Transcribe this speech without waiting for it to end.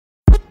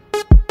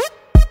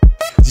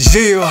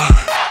Yeah,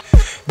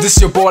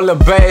 this your boy Lil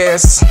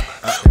BAZZ.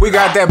 We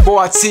got that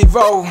boy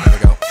TiVo,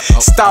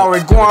 STARRY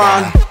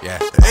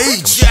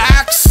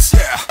Ajax,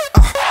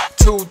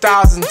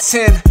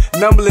 2010,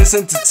 Numberless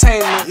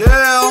Entertainment.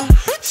 yeah.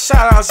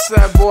 Shout out to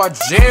that boy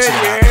Jerry,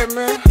 yeah,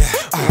 man.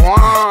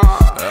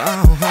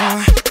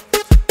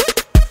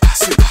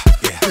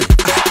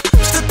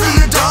 Step in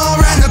the door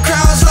and the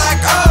crowd's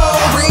like,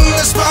 oh, bring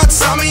the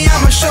spots on me,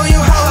 I'ma show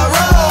you how I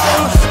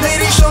roll.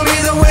 Ladies, show me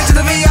the way to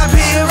the VIP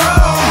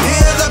room.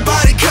 Hear the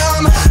body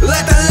come,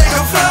 let the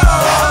liquor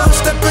flow.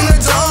 Step in the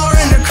door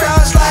and the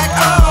crowd's like,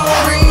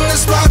 oh, bring the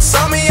spots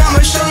on me,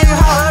 I'ma show you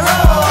how I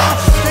roll.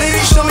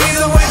 Ladies, show me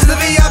the way to the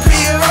VIP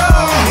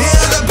room.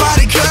 Hear the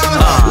body come,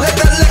 let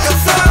the liquor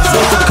flow. So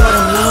to cut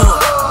him low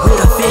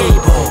with a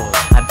fable.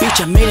 I bitch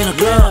I made in a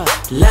glove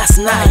last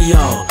night,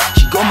 yo.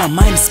 She got my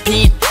mind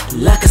spin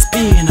like a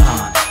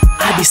spinner.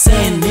 I be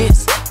saying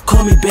this,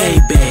 call me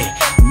baby.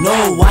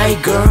 No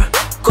white girl,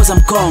 cause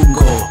I'm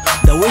Congo.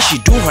 The way she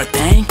do her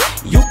thing,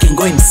 you can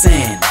go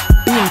insane.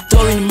 Been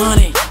throwing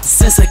money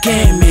since I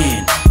came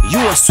in. You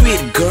a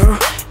sweet girl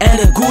and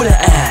a good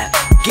at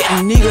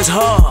getting niggas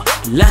hard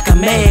like a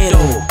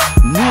metal.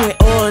 Knew it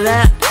all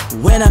that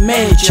when I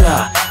met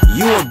ya.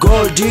 You a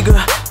gold digger,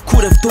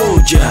 could've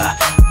told ya.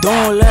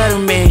 Don't lie to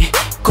me,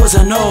 cause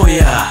I know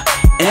ya.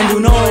 And you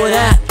know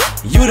that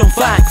you don't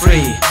fight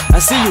free. I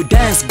see you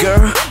dance,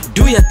 girl,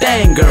 do your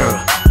thing, girl.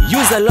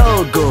 Use the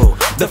logo,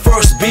 the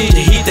first beat,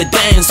 hit the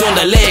dance on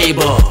the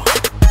label.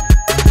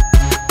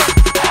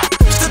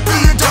 Step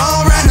in the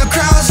door and the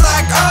crowd's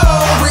like,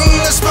 oh, bring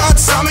the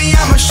spots on me,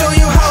 I'ma show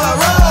you how I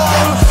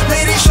roll.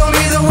 Ladies, show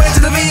me the way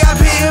to the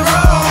VIP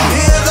room.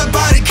 Hear the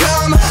body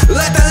come,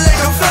 let the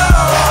liquor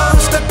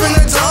flow. Step in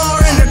the door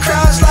and the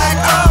crowd's like,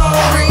 oh,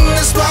 bring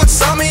the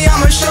spots on me,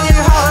 I'ma show you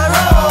how I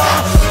roll.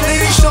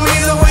 Ladies, show me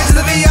the way to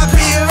the VIP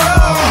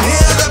room.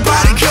 Hear the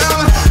body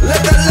come,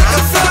 let the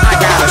liquor flow. I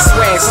got a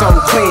swag so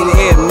clean,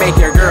 it'll make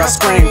your girl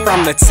scream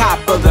from the top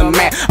of the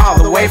mat,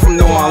 all the way from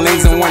New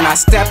Orleans. And when I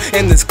step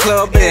in this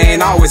club, it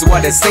ain't always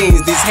what it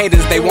seems. These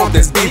haters, they want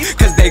this beef,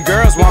 cause they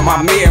girls want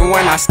my meat. And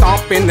when I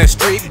stomp in the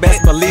street,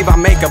 best believe I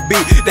make a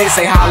beat. They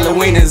say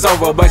Halloween is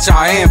over, but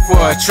y'all in for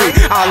a treat.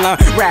 I'll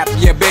rap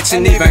your bitch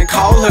and even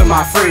call her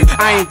my freak.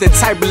 I ain't the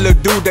type of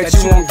little dude that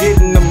you won't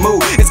get in the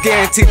mood. It's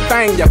guaranteed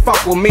thing, you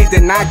fuck with me,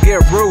 then I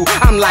get rude.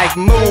 I'm like,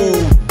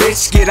 move,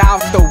 bitch, get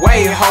out the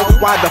way, ho.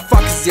 Why the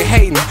fuck is you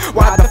hating?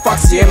 Why the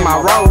fuck's you in my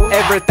road?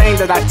 Everything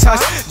that I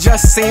touch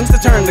just seems to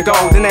turn to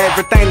gold, and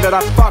everything that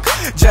I fuck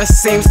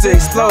just seems to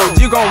explode.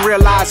 You gon'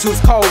 realize who's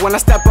cold when I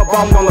step up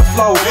on the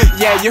floor.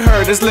 Yeah, you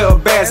heard this Lil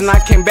BAZZ, and I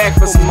came back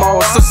for some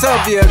more. So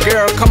Sylvia,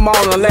 girl, come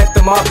on and let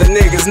them other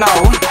niggas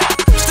know.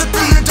 Step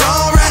in the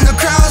door and the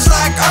crowd's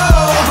like,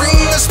 oh, bring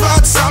the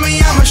spots on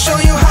me, I'ma show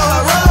you how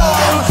I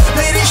roll.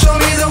 Ladies, show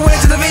me the way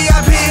to the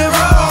VIP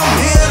room.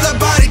 Hear the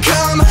body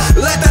come,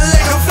 let the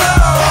liquor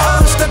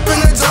flow. Step in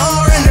the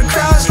door and the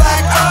crowd's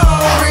like,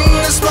 oh, bring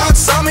the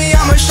spots on me,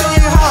 I'ma show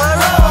you how I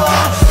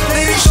roll.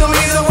 Ladies, show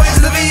me the way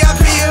to the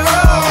VIP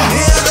room.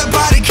 Hear the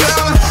body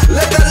come,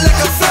 let the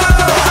liquor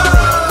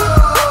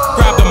flow.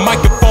 Grabbed the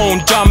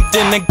microphone, jumped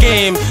in the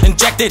game,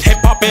 injected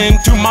hip-hop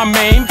into my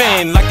main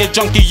vein like a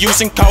junkie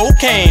using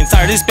cocaine.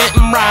 Started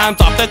spitting rhymes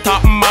off the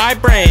top of my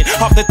brain,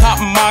 off the top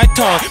of my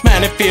tongue.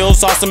 Man, it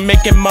feels awesome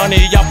making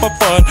money off of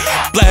fun.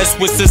 Blessed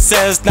with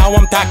success, now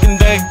I'm attacking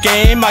the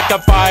game like a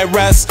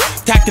virus,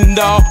 attacking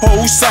the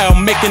whole cell,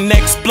 making it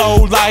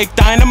explode like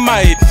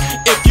dynamite.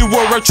 If you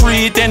were a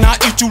tree, then I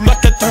eat you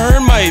like a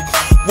termite.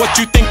 What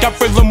you think I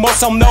feel the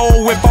most? I'll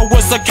know if I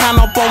was a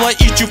cannibal, I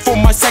eat you for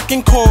my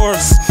second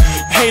course.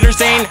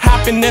 Haters ain't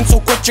happening, so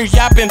quit your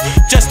yapping,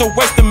 just a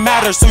waste of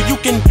matter. So you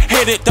can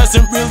hate it,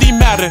 doesn't really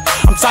matter.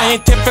 I'm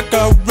scientific,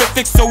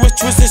 horrific, so it's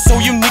twisted, so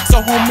unique.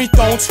 So homie,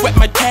 don't sweat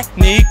my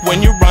technique.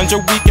 When your runs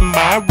are weak and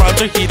my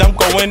runs are heat, I'm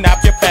going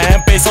after your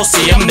fan base, so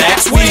see them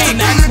next week. Step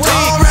in the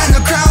door and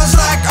the crowd's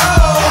like,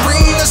 oh,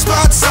 bring the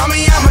spots on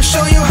me, I'ma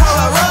show you how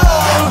I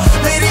roll.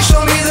 Ladies, show